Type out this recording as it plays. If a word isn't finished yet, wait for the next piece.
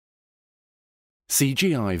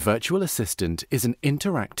CGI Virtual Assistant is an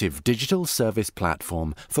interactive digital service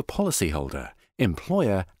platform for policyholder,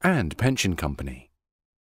 employer, and pension company.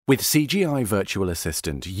 With CGI Virtual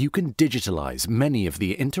Assistant, you can digitalize many of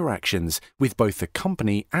the interactions with both the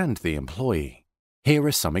company and the employee. Here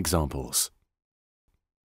are some examples.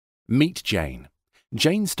 Meet Jane.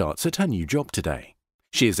 Jane starts at her new job today.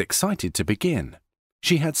 She is excited to begin.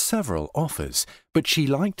 She had several offers, but she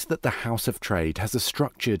liked that the House of Trade has a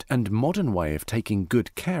structured and modern way of taking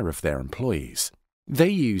good care of their employees. They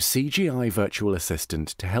use CGI Virtual Assistant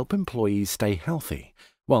to help employees stay healthy,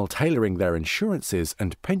 while tailoring their insurances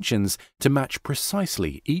and pensions to match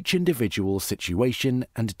precisely each individual's situation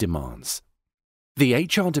and demands. The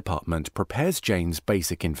HR department prepares Jane's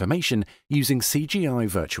basic information using CGI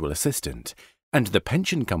Virtual Assistant, and the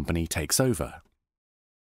pension company takes over.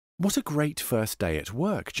 What a great first day at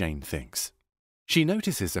work, Jane thinks. She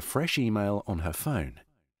notices a fresh email on her phone.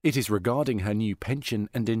 It is regarding her new pension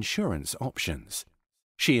and insurance options.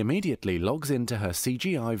 She immediately logs into her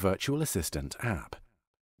CGI Virtual Assistant app.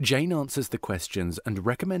 Jane answers the questions and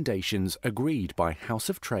recommendations agreed by House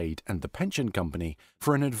of Trade and the pension company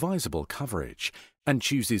for an advisable coverage and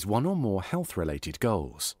chooses one or more health-related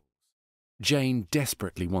goals. Jane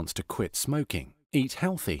desperately wants to quit smoking, eat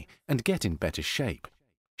healthy, and get in better shape.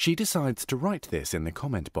 She decides to write this in the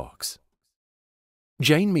comment box.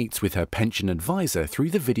 Jane meets with her pension advisor through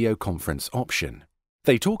the video conference option.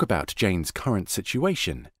 They talk about Jane's current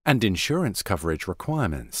situation and insurance coverage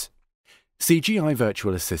requirements. CGI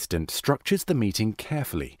Virtual Assistant structures the meeting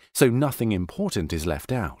carefully so nothing important is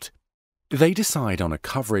left out. They decide on a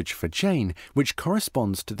coverage for Jane which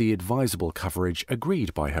corresponds to the advisable coverage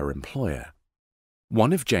agreed by her employer.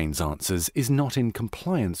 One of Jane's answers is not in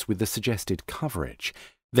compliance with the suggested coverage.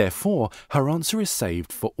 Therefore, her answer is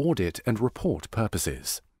saved for audit and report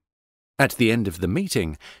purposes. At the end of the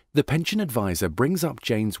meeting, the pension advisor brings up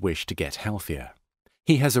Jane's wish to get healthier.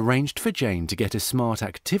 He has arranged for Jane to get a smart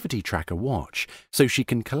activity tracker watch so she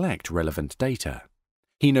can collect relevant data.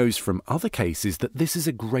 He knows from other cases that this is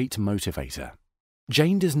a great motivator.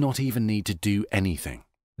 Jane does not even need to do anything.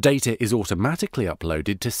 Data is automatically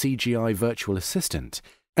uploaded to CGI Virtual Assistant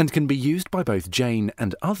and can be used by both Jane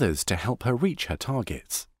and others to help her reach her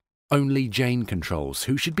targets. Only Jane controls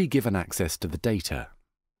who should be given access to the data.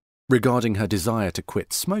 Regarding her desire to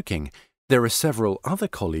quit smoking, there are several other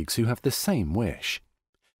colleagues who have the same wish.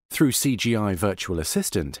 Through CGI Virtual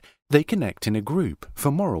Assistant, they connect in a group for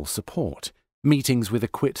moral support, meetings with a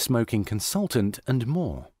quit smoking consultant, and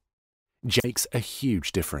more. Jane makes a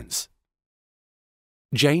huge difference.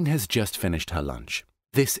 Jane has just finished her lunch.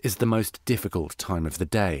 This is the most difficult time of the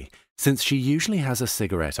day, since she usually has a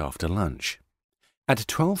cigarette after lunch. At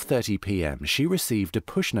 12:30 p.m., she received a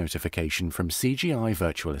push notification from CGI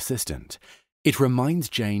Virtual Assistant. It reminds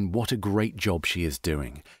Jane what a great job she is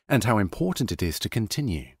doing and how important it is to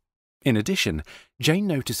continue. In addition, Jane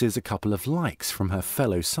notices a couple of likes from her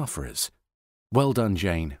fellow sufferers. "Well done,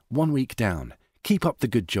 Jane. 1 week down. Keep up the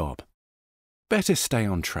good job." Better stay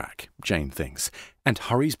on track, Jane thinks, and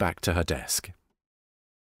hurries back to her desk.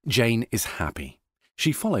 Jane is happy.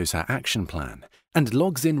 She follows her action plan and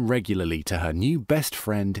logs in regularly to her new best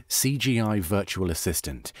friend, CGI Virtual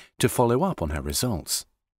Assistant, to follow up on her results.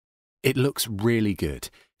 It looks really good.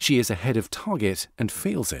 She is ahead of target and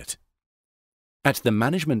feels it. At the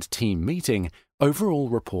management team meeting, overall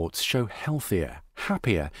reports show healthier,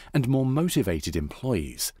 happier, and more motivated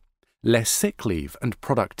employees. Less sick leave and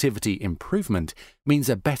productivity improvement means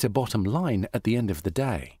a better bottom line at the end of the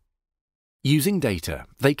day. Using data,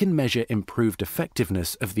 they can measure improved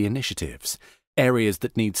effectiveness of the initiatives. Areas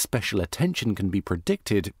that need special attention can be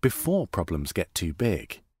predicted before problems get too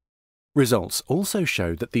big. Results also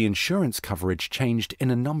show that the insurance coverage changed in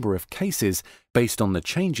a number of cases based on the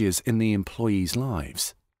changes in the employees'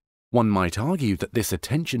 lives. One might argue that this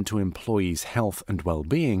attention to employees' health and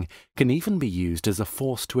well-being can even be used as a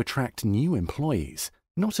force to attract new employees.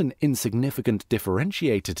 Not an insignificant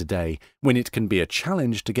differentiator today when it can be a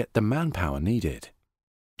challenge to get the manpower needed.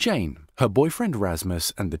 Jane, her boyfriend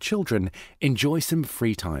Rasmus, and the children enjoy some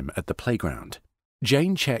free time at the playground.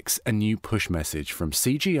 Jane checks a new push message from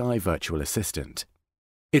CGI Virtual Assistant.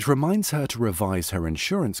 It reminds her to revise her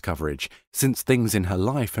insurance coverage since things in her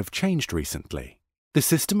life have changed recently. The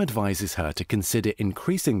system advises her to consider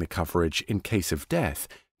increasing the coverage in case of death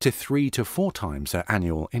to 3 to 4 times her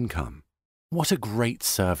annual income. What a great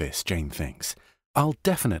service, Jane thinks. I'll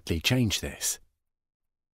definitely change this.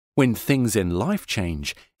 When things in life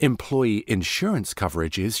change, employee insurance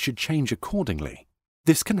coverages should change accordingly.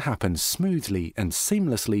 This can happen smoothly and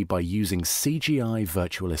seamlessly by using CGI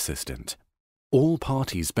Virtual Assistant. All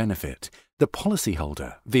parties benefit: the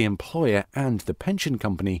policyholder, the employer, and the pension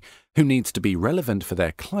company, who needs to be relevant for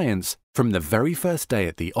their clients from the very first day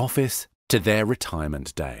at the office to their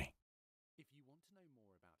retirement day. If you want to know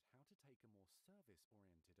more about how to take a more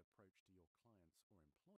service-oriented approach to your clients or employees,